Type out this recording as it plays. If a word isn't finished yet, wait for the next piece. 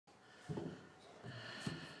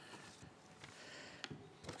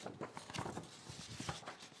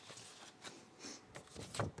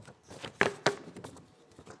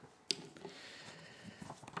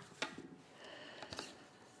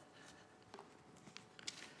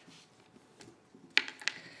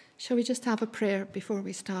Shall we just have a prayer before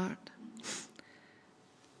we start?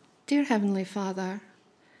 Dear Heavenly Father,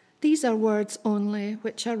 these are words only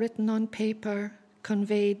which are written on paper,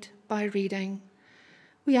 conveyed by reading.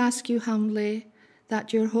 We ask you humbly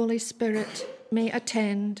that your Holy Spirit may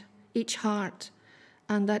attend each heart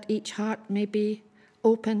and that each heart may be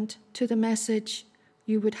opened to the message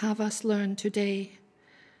you would have us learn today.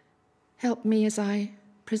 Help me as I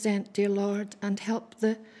present, dear Lord, and help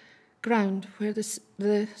the ground where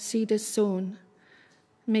the seed is sown.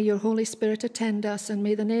 May your Holy Spirit attend us, and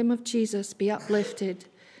may the name of Jesus be uplifted.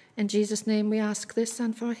 In Jesus' name we ask this,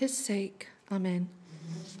 and for his sake. Amen.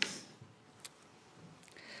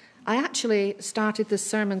 I actually started this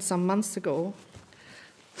sermon some months ago,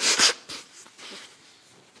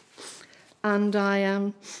 and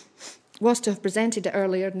I was to have presented it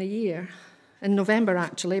earlier in the year, in November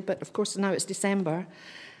actually, but of course now it's December.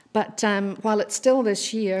 But while it's still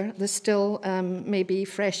this year, this still may be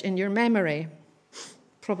fresh in your memory,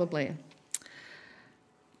 probably.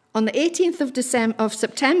 On the 18th of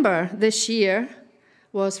September this year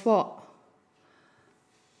was what?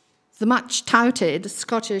 The much touted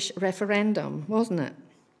Scottish referendum, wasn't it?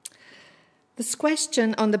 The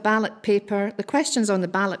questions on the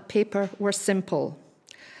ballot paper were simple.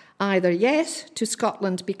 Either yes to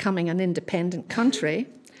Scotland becoming an independent country,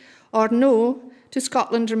 or no to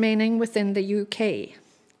Scotland remaining within the UK.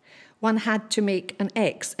 One had to make an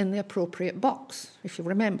X in the appropriate box, if you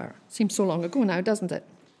remember. Seems so long ago now, doesn't it?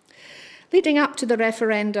 Leading up to the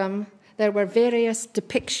referendum, there were various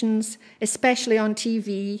depictions, especially on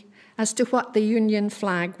TV, as to what the Union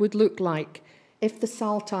flag would look like if the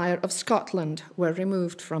saltire of Scotland were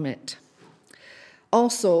removed from it.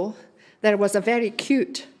 Also, there was a very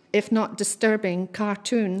cute, if not disturbing,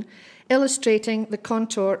 cartoon illustrating the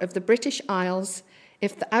contour of the British Isles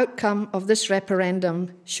if the outcome of this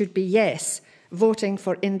referendum should be yes, voting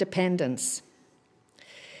for independence.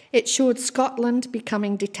 It showed Scotland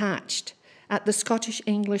becoming detached at the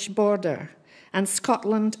Scottish-English border and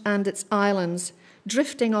Scotland and its islands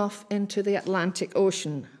drifting off into the Atlantic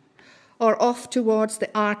Ocean or off towards the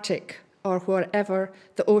Arctic or wherever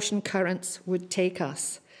the ocean currents would take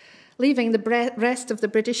us, leaving the rest of the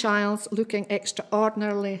British Isles looking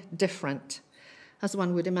extraordinarily different, as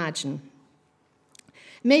one would imagine.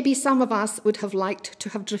 Maybe some of us would have liked to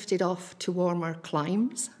have drifted off to warmer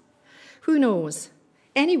climes. Who knows?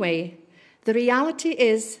 Anyway, the reality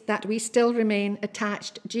is that we still remain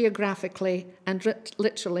attached geographically and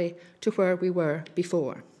literally to where we were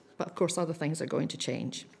before. But of course, other things are going to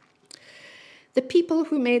change. The people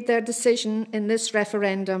who made their decision in this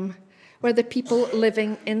referendum were the people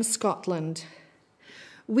living in Scotland.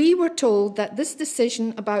 We were told that this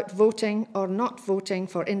decision about voting or not voting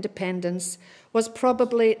for independence was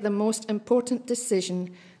probably the most important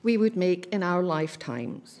decision we would make in our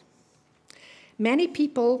lifetimes. Many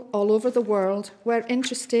people all over the world were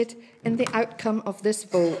interested in the outcome of this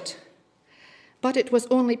vote, but it was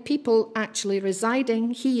only people actually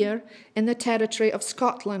residing here in the territory of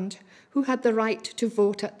Scotland who had the right to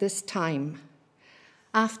vote at this time.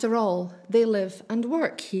 After all, they live and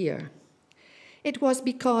work here. It was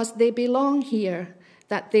because they belong here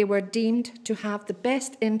that they were deemed to have the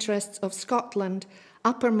best interests of Scotland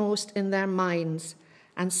uppermost in their minds,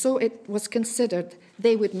 and so it was considered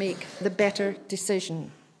they would make the better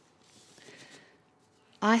decision.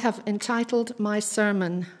 I have entitled my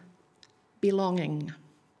sermon, Belonging.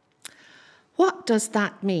 What does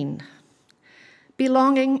that mean?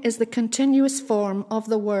 Belonging is the continuous form of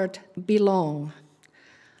the word belong.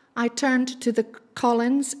 I turned to the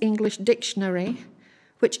Collins English Dictionary,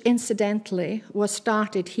 which incidentally was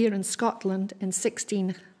started here in Scotland in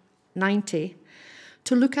 1690,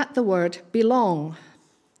 to look at the word belong.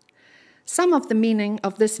 Some of the meaning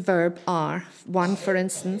of this verb are, one, for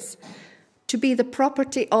instance, to be the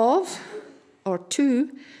property of, or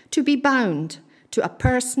two, to be bound to a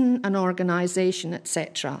person, an organisation,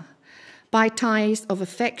 etc., by ties of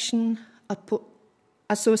affection,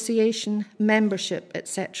 association, membership,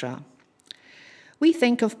 etc. We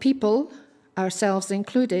think of people, ourselves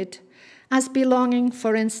included, as belonging,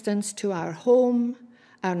 for instance, to our home,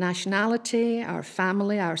 our nationality, our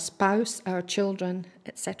family, our spouse, our children,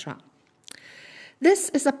 etc. This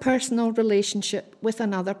is a personal relationship with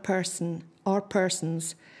another person or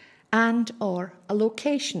persons and or a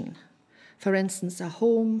location, for instance, a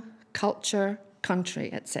home, culture,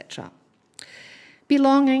 country, etc.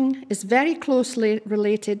 Belonging is very closely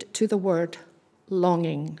related to the word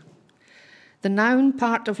longing. The noun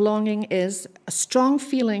part of longing is a strong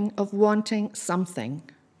feeling of wanting something.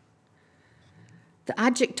 The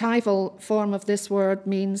adjectival form of this word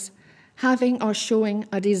means having or showing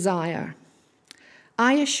a desire.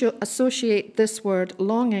 I associate this word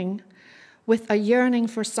longing with a yearning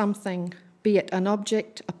for something, be it an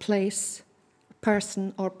object, a place, a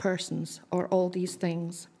person or persons, or all these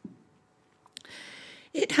things.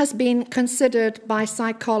 It has been considered by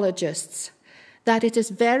psychologists that it is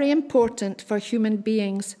very important for human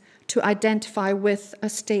beings to identify with a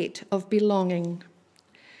state of belonging.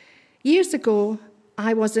 Years ago,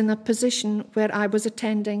 I was in a position where I was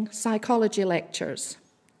attending psychology lectures.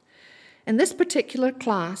 In this particular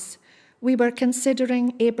class, we were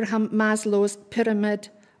considering Abraham Maslow's pyramid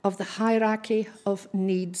of the hierarchy of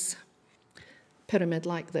needs. Pyramid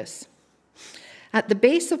like this. At the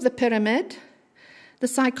base of the pyramid, the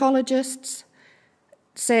psychologists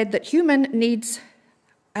said that human needs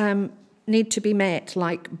need to be met,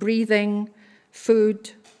 like breathing,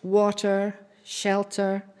 food, water,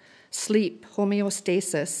 shelter, sleep,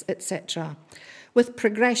 homeostasis, etc., with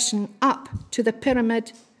progression up the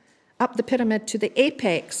pyramid to the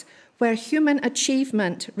apex, where human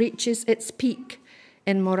achievement reaches its peak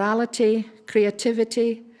in morality,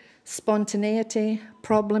 creativity, spontaneity,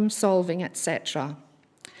 problem solving, etc.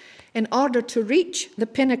 In order to reach the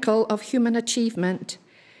pinnacle of human achievement,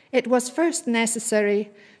 it was first necessary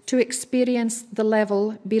to experience the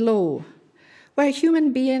level below, where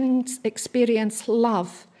human beings experience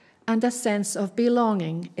love and a sense of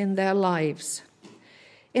belonging in their lives.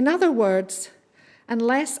 In other words,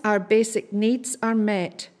 unless our basic needs are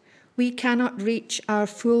met, we cannot reach our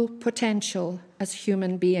full potential as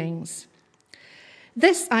human beings.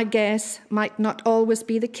 This, I guess, might not always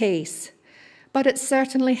be the case, but it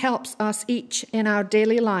certainly helps us each in our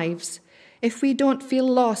daily lives if we don't feel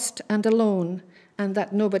lost and alone and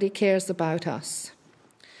that nobody cares about us.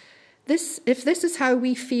 If this is how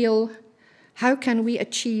we feel, how can we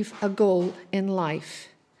achieve a goal in life?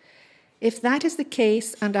 If that is the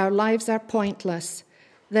case and our lives are pointless,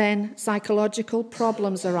 then psychological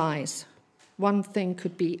problems arise. One thing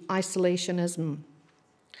could be isolationism.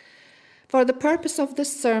 For the purpose of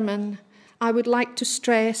this sermon, I would like to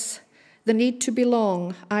stress the need to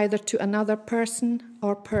belong either to another person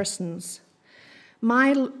or persons.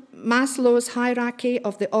 Maslow's hierarchy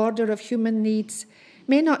of the order of human needs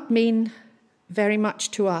may not mean very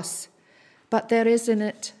much to us, but there is in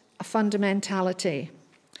it a fundamentality.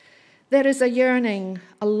 There is a yearning,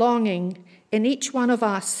 a longing in each one of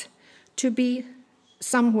us to be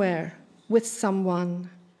somewhere with someone.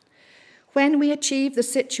 When we achieve the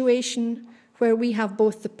situation where we have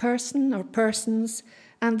both the person or persons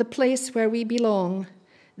and the place where we belong,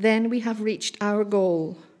 then we have reached our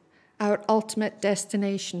goal, our ultimate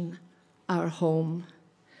destination, our home.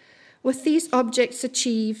 With these objects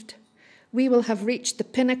achieved, we will have reached the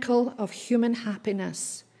pinnacle of human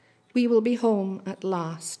happiness. We will be home at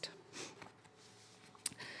last.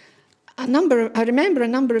 I remember a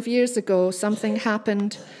number of years ago, something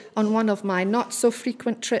happened on one of my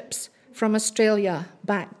not-so-frequent trips from Australia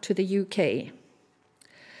back to the UK.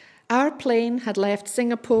 Our plane had left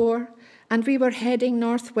Singapore, and we were heading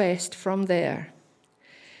northwest from there.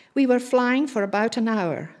 We were flying for about an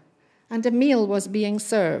hour, and a meal was being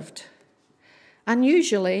served.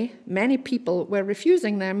 Unusually, many people were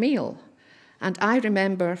refusing their meal, and I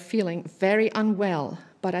remember feeling very unwell,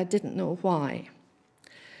 but I didn't know why.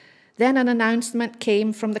 Then an announcement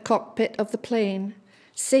came from the cockpit of the plane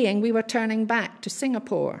saying we were turning back to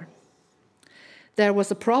Singapore. There was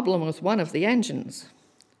a problem with one of the engines.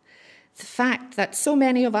 The fact that so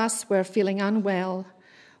many of us were feeling unwell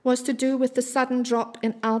was to do with the sudden drop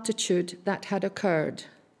in altitude that had occurred.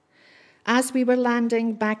 As we were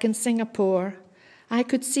landing back in Singapore, I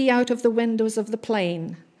could see out of the windows of the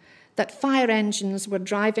plane that fire engines were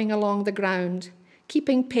driving along the ground,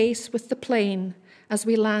 keeping pace with the plane as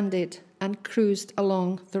we landed and cruised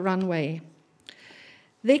along the runway.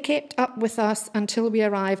 They kept up with us until we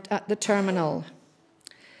arrived at the terminal.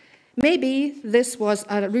 Maybe this was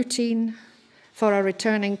a routine for a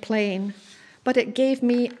returning plane, but it gave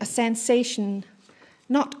me a sensation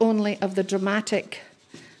not only of the dramatic,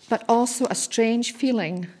 but also a strange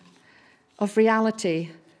feeling of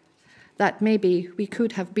reality that maybe we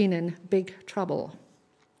could have been in big trouble.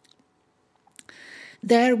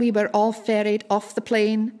 There we were all ferried off the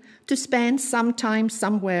plane to spend some time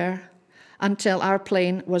somewhere until our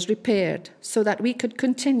plane was repaired so that we could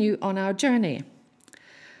continue on our journey.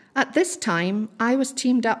 At this time, I was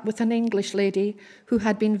teamed up with an English lady who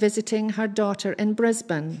had been visiting her daughter in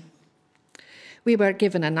Brisbane. We were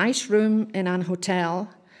given a nice room in an hotel,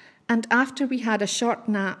 and after we had a short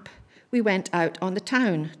nap, we went out on the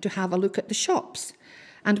town to have a look at the shops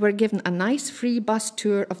and were given a nice free bus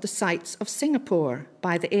tour of the sights of Singapore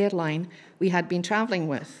by the airline we had been travelling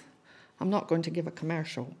with. I'm not going to give a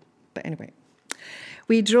commercial, but anyway.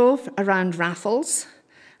 We drove around Raffles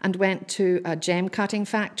and went to a gem cutting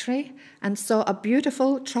factory and saw a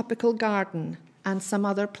beautiful tropical garden and some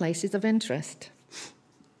other places of interest.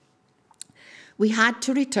 We had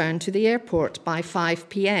to return to the airport by 5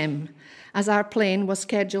 p.m. as our plane was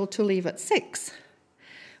scheduled to leave at 6.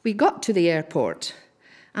 We got to the airport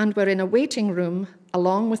and were in a waiting room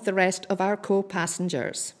along with the rest of our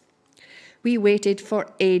co-passengers. We waited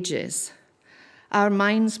for ages. Our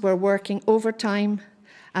minds were working overtime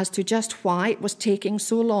as to just why it was taking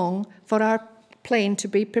so long for our plane to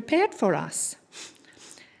be prepared for us.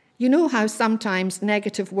 You know how sometimes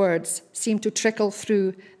negative words seem to trickle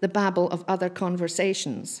through the babble of other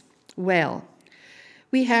conversations? Well,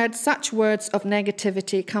 we heard such words of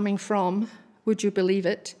negativity coming from, would you believe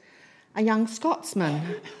it, a young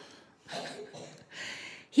Scotsman.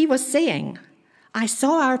 He was saying, "I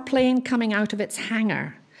saw our plane coming out of its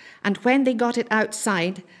hangar, and when they got it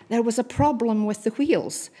outside, there was a problem with the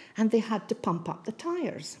wheels, and they had to pump up the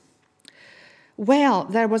tires." Well,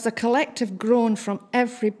 there was a collective groan from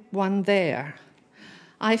everyone there.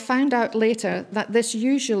 I found out later that this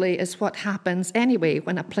usually is what happens anyway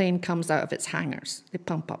when a plane comes out of its hangars. They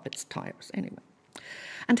pump up its tires anyway.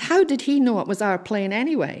 And how did he know it was our plane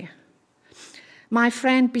anyway? My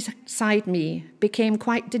friend beside me became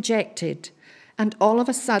quite dejected, and all of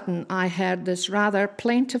a sudden I heard this rather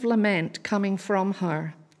plaintive lament coming from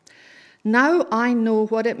her. "Now I know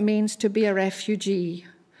what it means to be a refugee.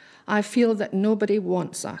 I feel that nobody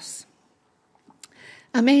wants us."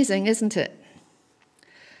 Amazing, isn't it?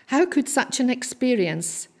 How could such an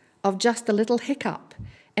experience of just a little hiccup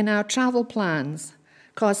in our travel plans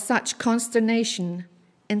cause such consternation,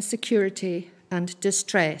 insecurity, and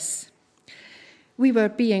distress? We were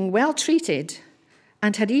being well treated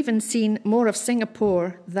and had even seen more of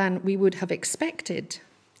Singapore than we would have expected.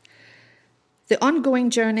 The ongoing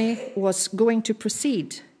journey was going to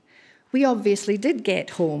proceed. We obviously did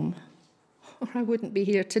get home, or I wouldn't be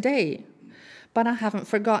here today, but I haven't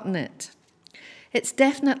forgotten it. It's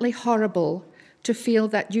definitely horrible to feel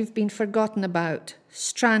that you've been forgotten about,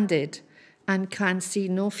 stranded, and can see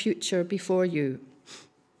no future before you.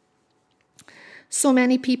 So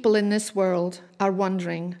many people in this world are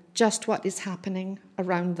wondering just what is happening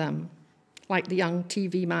around them. Like the young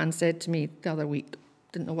TV man said to me the other week,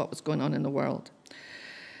 didn't know what was going on in the world.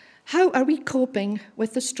 How are we coping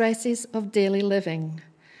with the stresses of daily living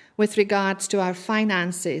with regards to our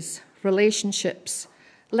finances, relationships,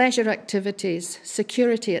 leisure activities,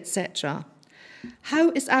 security, etc.?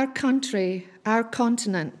 How is our country, our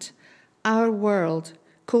continent, our world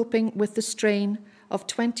coping with the strain of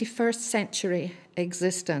 21st century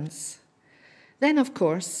existence? Then, of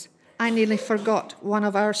course, I nearly forgot one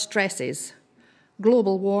of our stresses,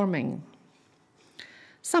 global warming.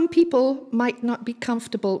 Some people might not be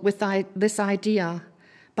comfortable with this idea,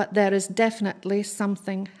 but there is definitely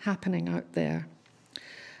something happening out there.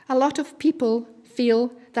 A lot of people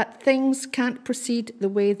feel that things can't proceed the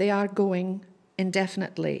way they are going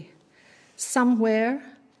indefinitely. Somewhere,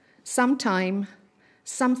 sometime,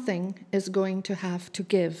 something is going to have to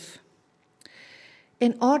give.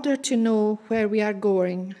 In order to know where we are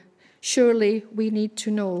going, surely we need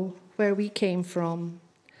to know where we came from.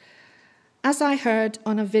 As I heard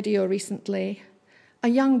on a video recently, a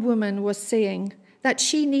young woman was saying that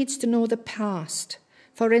she needs to know the past,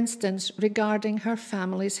 for instance, regarding her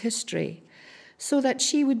family's history, so that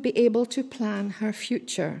she would be able to plan her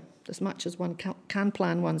future, as much as one can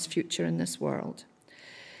plan one's future in this world.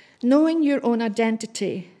 Knowing your own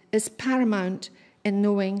identity is paramount in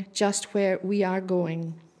knowing just where we are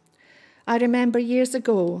going. I remember years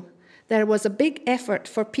ago, there was a big effort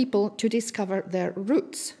for people to discover their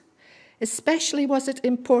roots. Especially was it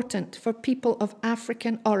important for people of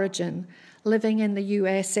African origin living in the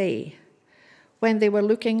USA when they were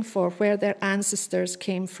looking for where their ancestors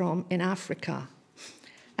came from in Africa.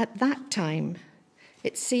 At that time,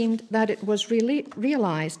 it seemed that it was really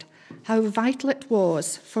realized how vital it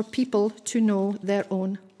was for people to know their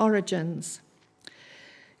own origins.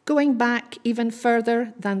 Going back even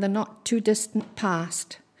further than the not-too-distant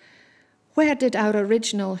past, where did our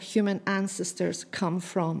original human ancestors come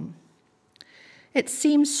from? It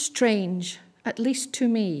seems strange, at least to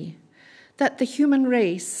me, that the human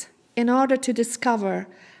race, in order to discover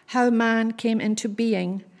how man came into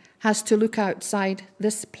being, has to look outside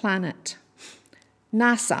this planet.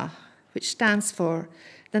 NASA, which stands for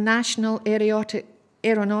the National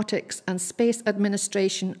Aeronautics and Space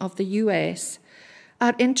Administration of the US,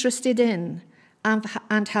 are interested in and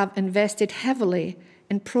have invested heavily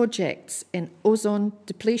in projects in ozone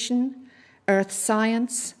depletion, earth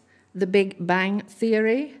science, the Big Bang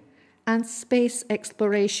Theory, and space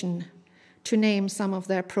exploration to name some of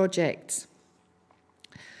their projects.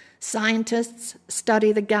 Scientists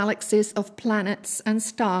study the galaxies of planets and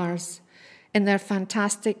stars in their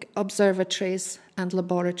fantastic observatories and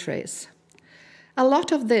laboratories. A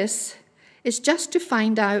lot of this is just to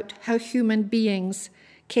find out how human beings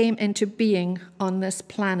came into being on this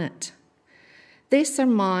planet. They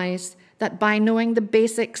surmise that by knowing the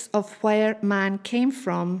basics of where man came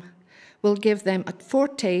from will give them a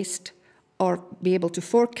foretaste or be able to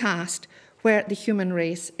forecast where the human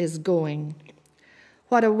race is going.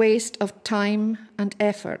 What a waste of time and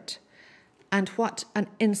effort, and what an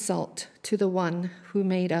insult to the one who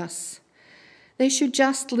made us. They should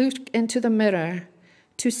just look into the mirror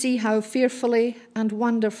to see how fearfully and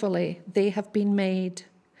wonderfully they have been made,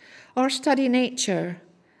 or study nature,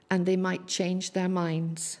 and they might change their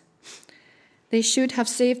minds. They should have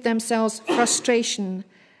saved themselves frustration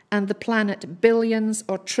and the planet billions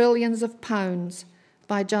or trillions of pounds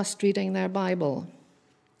by just reading their Bible.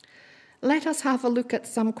 Let us have a look at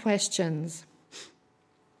some questions.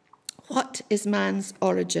 What is man's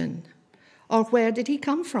origin? Or where did he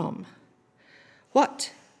come from?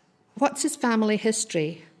 What's his family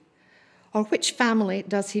history? Or which family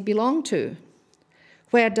does he belong to?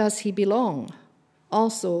 Where does he belong?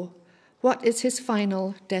 Also, what is his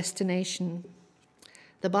final destination?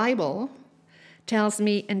 The Bible tells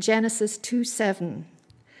me in Genesis 2:7,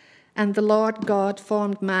 "And the Lord God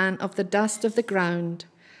formed man of the dust of the ground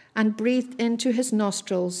and breathed into his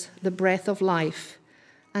nostrils the breath of life,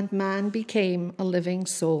 and man became a living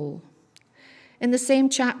soul." In the same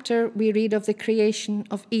chapter, we read of the creation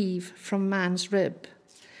of Eve from man's rib.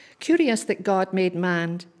 Curious that God made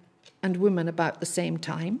man and woman about the same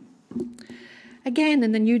time. Again,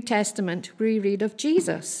 in the New Testament, we read of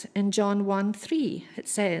Jesus in John 1:3. It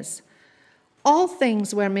says, "All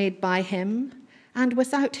things were made by him, and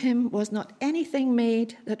without him was not anything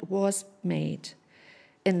made that was made."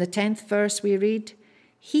 In the 10th verse, we read,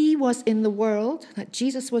 "He was in the world," that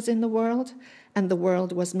Jesus was in the world, "and the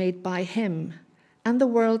world was made by him, and the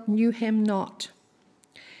world knew him not."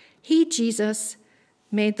 He, Jesus,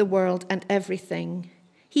 made the world and everything.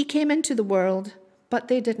 He came into the world, but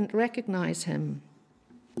they didn't recognize him.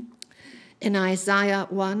 In Isaiah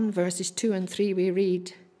 1, verses 2 and 3, we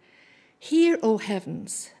read, "Hear, O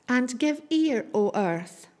heavens, and give ear, O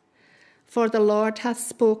earth, for the Lord hath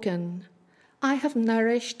spoken. I have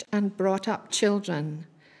nourished and brought up children,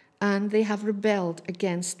 and they have rebelled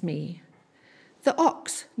against me. The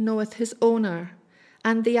ox knoweth his owner,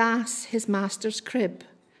 and the ass his master's crib.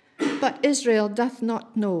 But Israel doth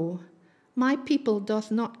not know, my people doth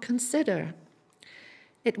not consider."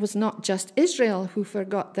 It was not just Israel who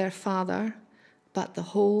forgot their father, but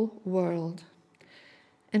the whole world.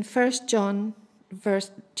 In 1 John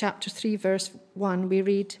chapter 3, verse 1, we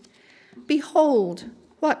read, "Behold,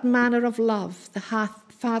 what manner of love the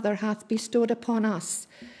Father hath bestowed upon us,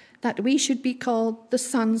 that we should be called the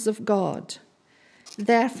sons of God.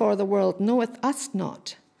 Therefore the world knoweth us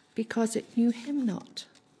not, because it knew him not."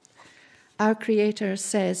 Our Creator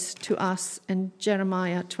says to us in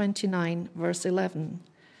Jeremiah 29, verse 11,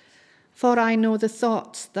 "For I know the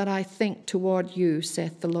thoughts that I think toward you,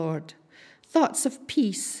 saith the Lord, thoughts of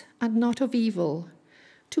peace and not of evil,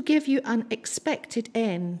 to give you an expected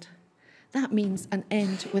end." That means an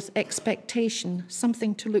end with expectation,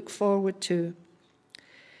 something to look forward to.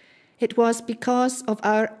 It was because of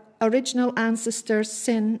our original ancestors'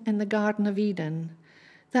 sin in the Garden of Eden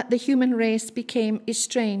that the human race became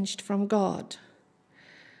estranged from God.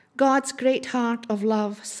 God's great heart of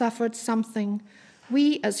love suffered something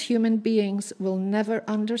we as human beings will never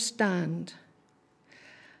understand.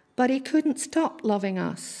 But he couldn't stop loving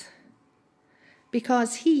us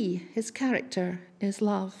because his character is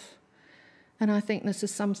love. And I think this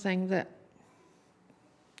is something that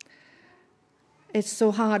it's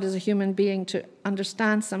so hard as a human being to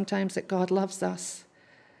understand sometimes, that God loves us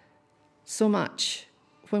so much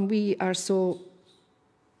when we are so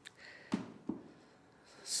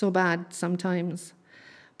bad sometimes.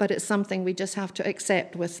 But it's something we just have to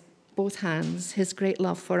accept with both hands, his great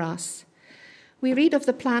love for us. We read of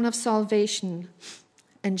the plan of salvation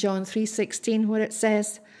in John 3:16, where it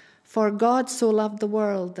says, "For God so loved the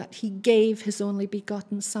world that he gave his only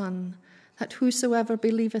begotten Son, that whosoever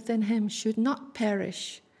believeth in him should not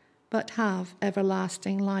perish, but have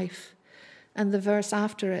everlasting life." And the verse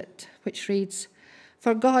after it, which reads,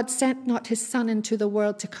 "For God sent not his Son into the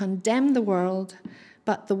world to condemn the world,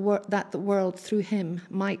 but that the world through him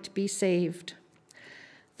might be saved."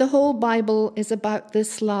 The whole Bible is about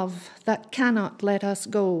this love that cannot let us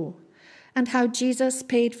go, and how Jesus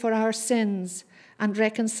paid for our sins and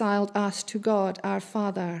reconciled us to God our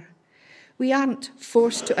Father. We aren't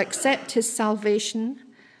forced to accept his salvation,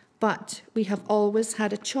 but we have always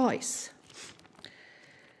had a choice.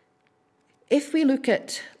 If we look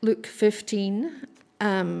at Luke 15,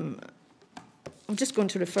 I'm just going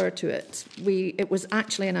to refer to it. It was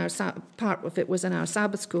actually in our part of it was in our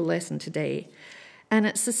Sabbath school lesson today, and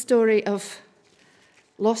it's the story of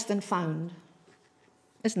lost and found,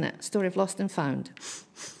 isn't it? Story of lost and found.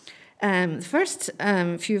 The first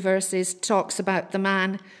few verses talks about the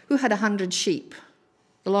man who had 100 sheep,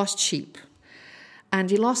 the lost sheep. And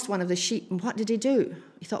he lost one of the sheep, and what did he do?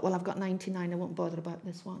 He thought, well, I've got 99, I won't bother about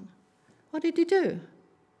this one. What did he do?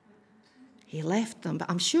 He left them, but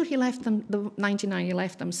I'm sure he left them, the 99, he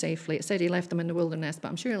left them safely. It said he left them in the wilderness, but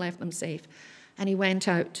I'm sure he left them safe. And he went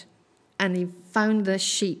out, and he found this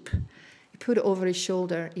sheep. He put it over his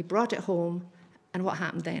shoulder, he brought it home, and what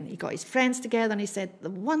happened then? He got his friends together and he said, the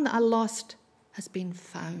one that I lost has been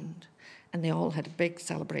found. And they all had a big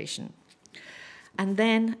celebration. And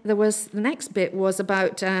then the next bit was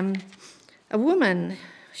about a woman.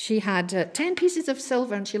 She had 10 pieces of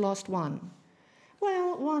silver and she lost one.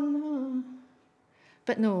 Well, one,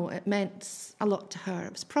 but no, it meant a lot to her.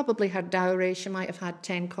 It was probably her dowry. She might have had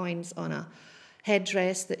 10 coins on a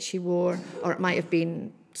headdress that she wore, or it might have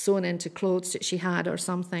been sewn into clothes that she had or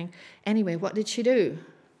something. Anyway, what did she do?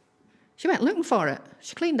 She went looking for it.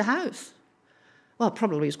 She cleaned the house. Well, it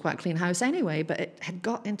probably was quite a clean house anyway, but it had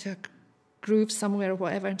got into a groove somewhere or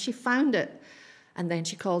whatever, and she found it. And then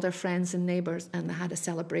she called her friends and neighbours, and they had a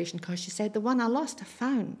celebration because she said, the one I lost, I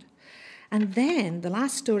found. And then the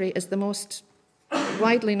last story is the most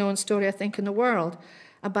widely known story, I think, in the world,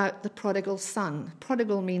 about the prodigal son.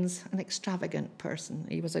 Prodigal means an extravagant person.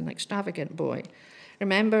 He was an extravagant boy.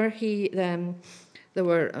 Remember, there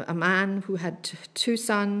were a man who had 2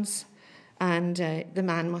 sons, and the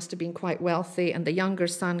man must have been quite wealthy, and the younger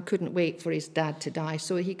son couldn't wait for his dad to die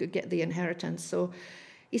so he could get the inheritance. So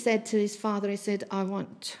he said to his father, he said, I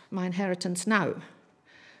want my inheritance now.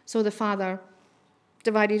 So the father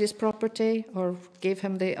divided his property, or gave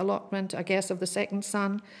him the allotment, I guess, of the second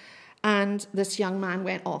son, and this young man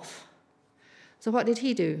went off. So what did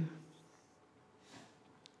he do?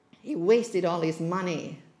 He wasted all his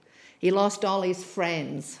money. He lost all his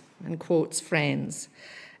friends, in quotes, friends.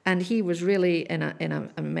 And he was really in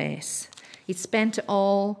a mess. He'd spent it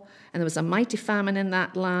all, and there was a mighty famine in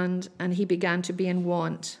that land, and he began to be in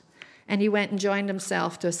want. And he went and joined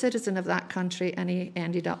himself to a citizen of that country, and he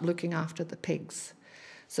ended up looking after the pigs.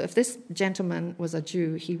 So if this gentleman was a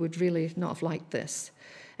Jew, he would really not have liked this.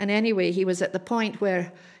 And anyway, he was at the point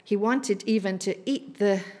where he wanted even to eat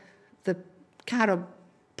the carob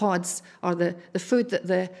pods, or the food that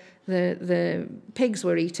the pigs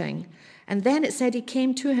were eating. And then it said he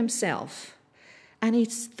came to himself, and he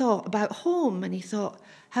thought about home, and he thought,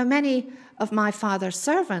 how many of my father's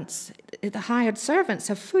servants, the hired servants,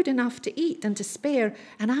 have food enough to eat and to spare,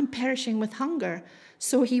 and I'm perishing with hunger.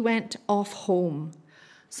 So he went off home.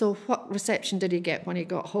 So what reception did he get when he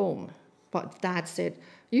got home? But Dad said,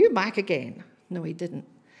 you back again? No, he didn't.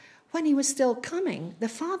 When he was still coming, the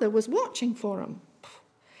father was watching for him.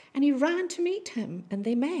 And he ran to meet him, and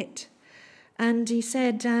they met. And he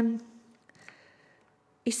said, I'm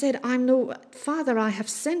no father, I have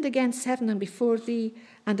sinned against heaven and before thee,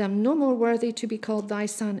 and am no more worthy to be called thy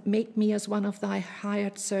son. Make me as one of thy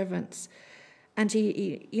hired servants. And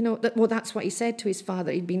that's what he said to his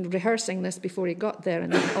father. He'd been rehearsing this before he got there,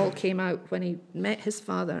 and it all came out when he met his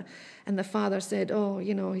father. And the father said,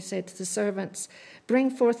 he said to the servants, bring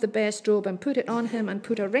forth the best robe and put it on him, and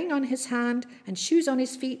put a ring on his hand and shoes on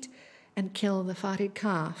his feet, and kill the fatted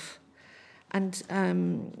calf.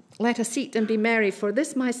 And let us eat and be merry, for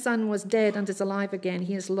this my son was dead and is alive again.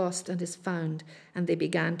 He is lost and is found. And they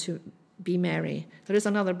began to be merry. There is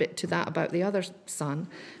another bit to that about the other son,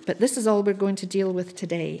 but this is all we're going to deal with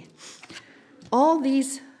today. All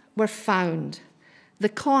these were found. The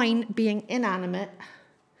coin, being inanimate,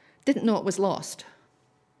 didn't know it was lost,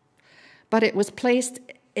 but it was placed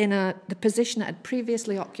in the position it had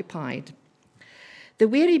previously occupied. The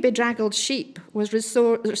weary, bedraggled sheep was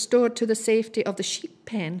restored to the safety of the sheep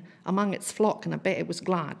pen among its flock, and I bet it was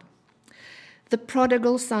glad. The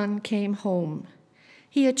prodigal son came home.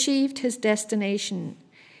 He achieved his destination.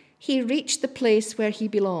 He reached the place where he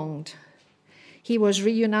belonged. He was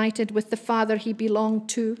reunited with the father he belonged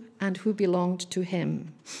to and who belonged to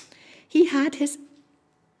him. He had his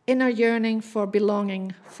inner yearning for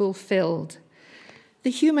belonging fulfilled.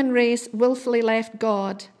 The human race willfully left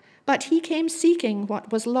God, but he came seeking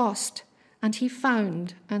what was lost, and he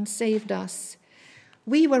found and saved us.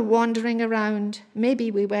 We were wandering around. Maybe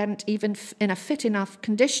we weren't even in a fit enough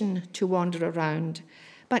condition to wander around,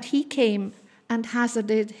 but he came and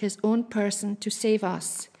hazarded his own person to save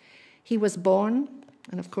us. He was born,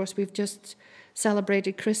 and of course we've just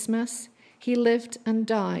celebrated Christmas. He lived and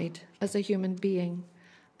died as a human being,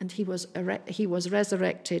 and he was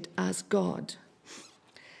resurrected as God.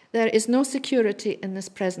 There is no security in this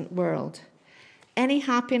present world. Any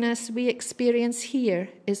happiness we experience here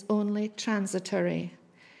is only transitory.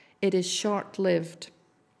 It is short-lived.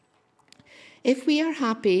 If we are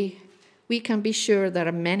happy, we can be sure there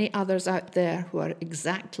are many others out there who are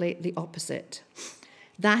exactly the opposite.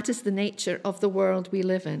 That is the nature of the world we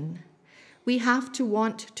live in. We have to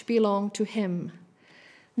want to belong to him.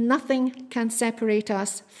 Nothing can separate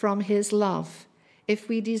us from his love if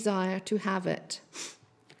we desire to have it.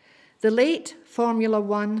 The late Formula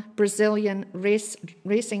One Brazilian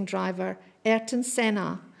racing driver Ayrton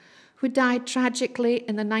Senna, who died tragically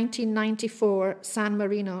in the 1994 San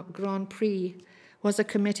Marino Grand Prix, was a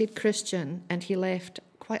committed Christian, and he left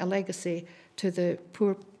quite a legacy to the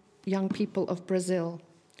poor young people of Brazil.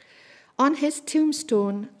 On his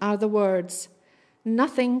tombstone are the words,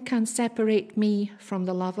 "Nothing can separate me from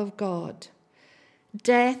the love of God."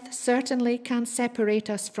 Death certainly can separate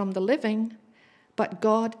us from the living, but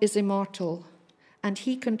God is immortal, and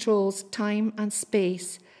he controls time and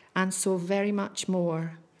space, and so very much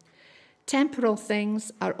more. Temporal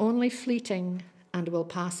things are only fleeting and will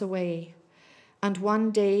pass away, and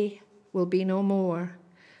one day will be no more.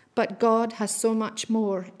 But God has so much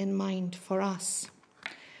more in mind for us.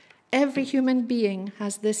 Every human being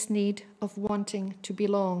has this need of wanting to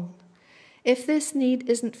belong. If this need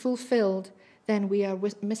isn't fulfilled, then we are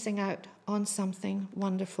missing out on something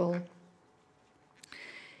wonderful.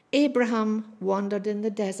 Abraham wandered in the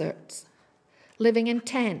deserts, living in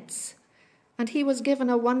tents, and he was given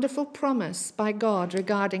a wonderful promise by God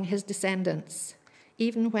regarding his descendants,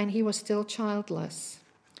 even when he was still childless.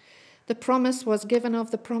 The promise was given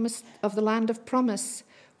of the land of promise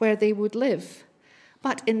where they would live.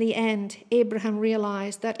 But in the end, Abraham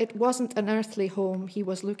realized that it wasn't an earthly home he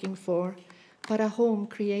was looking for, but a home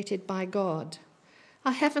created by God.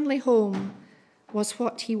 A heavenly home was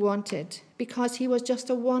what he wanted, because he was just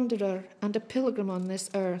a wanderer and a pilgrim on this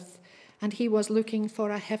earth, and he was looking for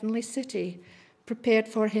a heavenly city prepared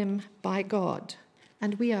for him by God.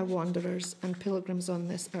 And we are wanderers and pilgrims on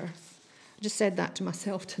this earth. I just said that to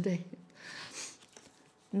myself today.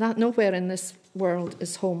 Nowhere in this world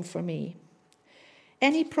is home for me.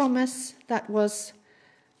 Any promise that was,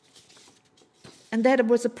 and there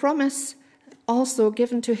was a promise also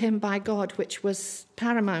given to him by God, which was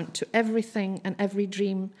paramount to everything and every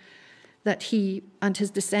dream that he and his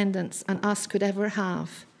descendants and us could ever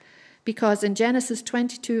have. Because in Genesis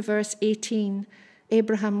 22, verse 18,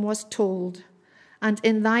 Abraham was told, "And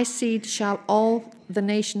in thy seed shall all the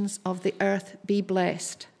nations of the earth be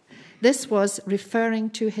blessed." This was referring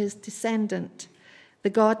to his descendant, the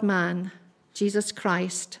God-man, Jesus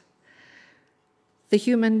Christ. The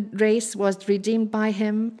human race was redeemed by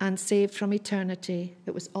him and saved from eternity.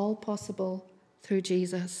 It was all possible through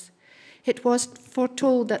Jesus. It was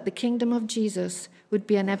foretold that the kingdom of Jesus would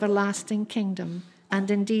be an everlasting kingdom,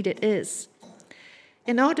 and indeed it is.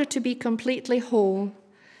 In order to be completely whole,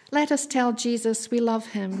 let us tell Jesus we love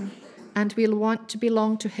him and we'll want to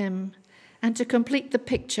belong to him. And to complete the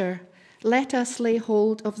picture, let us lay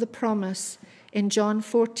hold of the promise in John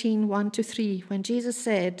 14, 1-3, when Jesus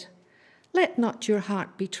said, "Let not your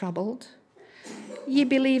heart be troubled. Ye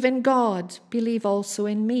believe in God, believe also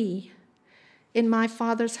in me. In my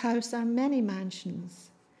Father's house are many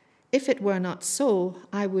mansions. If it were not so,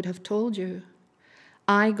 I would have told you.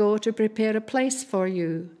 I go to prepare a place for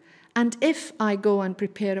you, and if I go and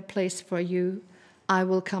prepare a place for you, I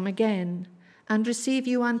will come again and receive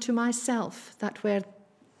you unto myself, that where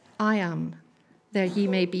I am, there ye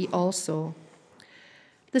may be also."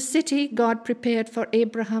 The city God prepared for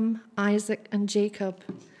Abraham, Isaac, and Jacob,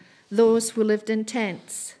 those who lived in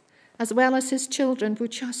tents, as well as his children who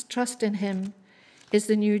just trust in him, is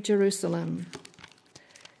the New Jerusalem.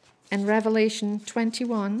 In Revelation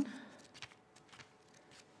 21,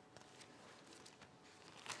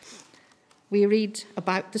 we read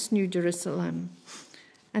about this New Jerusalem.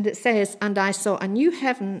 And it says, "And I saw a new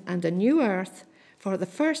heaven and a new earth, for the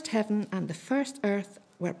first heaven and the first earth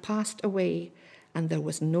were passed away, and there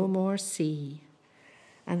was no more sea."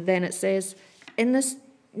 And then it says, in this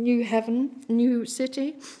new heaven, new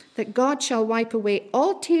city, that God shall wipe away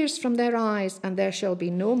all tears from their eyes, and there shall be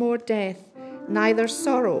no more death, neither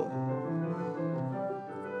sorrow.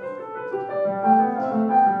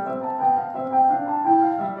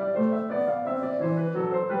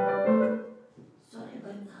 Sorry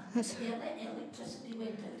about that. Yeah, the electricity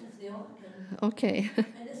went out of the organ. Okay.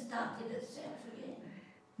 And it started itself again.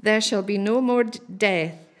 There shall be no more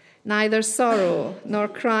death, neither sorrow nor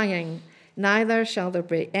crying, neither shall there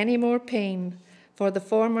be any more pain, for the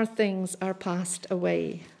former things are passed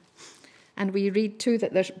away. And we read too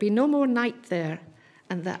that there shall be no more night there,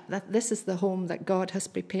 and that this is the home that God has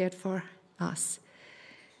prepared for us.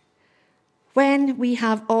 When we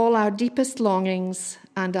have all our deepest longings,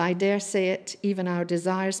 and I dare say it, even our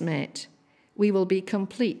desires met, we will be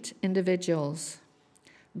complete individuals.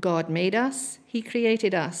 God made us, he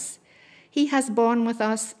created us. He has borne with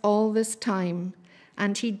us all this time,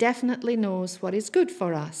 and he definitely knows what is good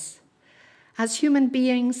for us. As human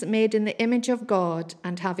beings made in the image of God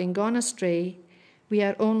and having gone astray, we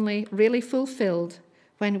are only really fulfilled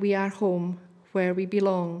when we are home where we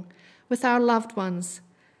belong, with our loved ones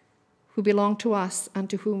who belong to us and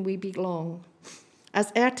to whom we belong.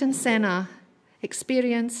 As Ayrton Senna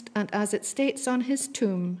experienced, and as it states on his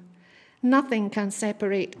tomb, nothing can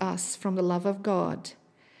separate us from the love of God.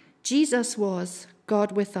 Jesus was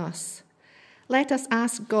God with us. Let us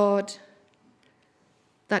ask God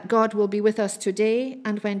that God will be with us today,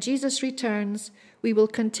 and when Jesus returns, we will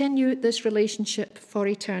continue this relationship for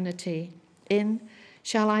eternity in,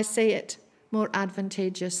 shall I say it, more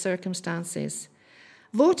advantageous circumstances.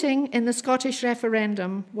 Voting in the Scottish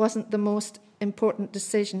referendum wasn't the most important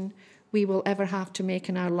decision we will ever have to make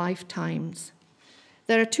in our lifetimes.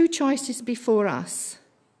 There are two choices before us.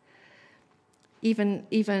 Even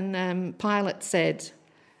Pilate said,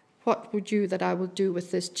 "What would you that I will do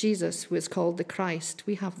with this Jesus who is called the Christ?"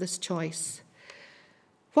 We have this choice.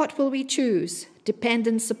 What will we choose?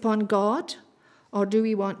 Dependence upon God, or do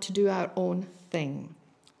we want to do our own thing?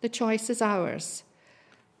 The choice is ours.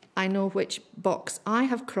 I know which box I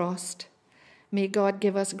have crossed. May God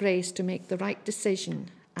give us grace to make the right decision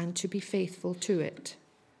and to be faithful to it.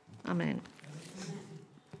 Amen.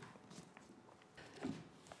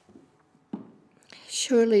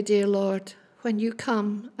 Surely, dear Lord, when you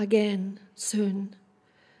come again soon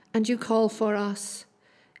and you call for us,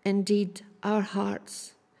 indeed our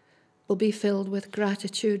hearts will be filled with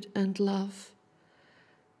gratitude and love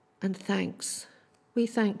and thanks. We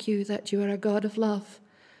thank you that you are a God of love,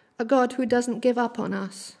 a God who doesn't give up on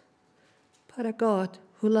us, but a God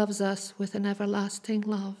who loves us with an everlasting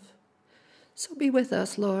love. So be with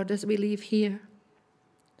us, Lord, as we leave here.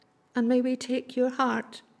 And may we take your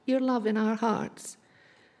heart, your love in our hearts,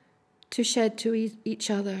 to shed to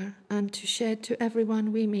each other and to shed to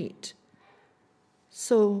everyone we meet.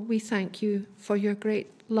 So we thank you for your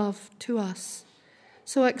great love to us.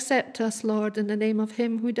 So accept us, Lord, in the name of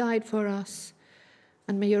him who died for us.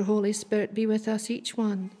 And may your Holy Spirit be with us, each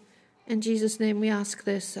one. In Jesus' name we ask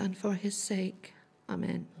this, and for his sake.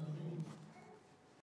 Amen.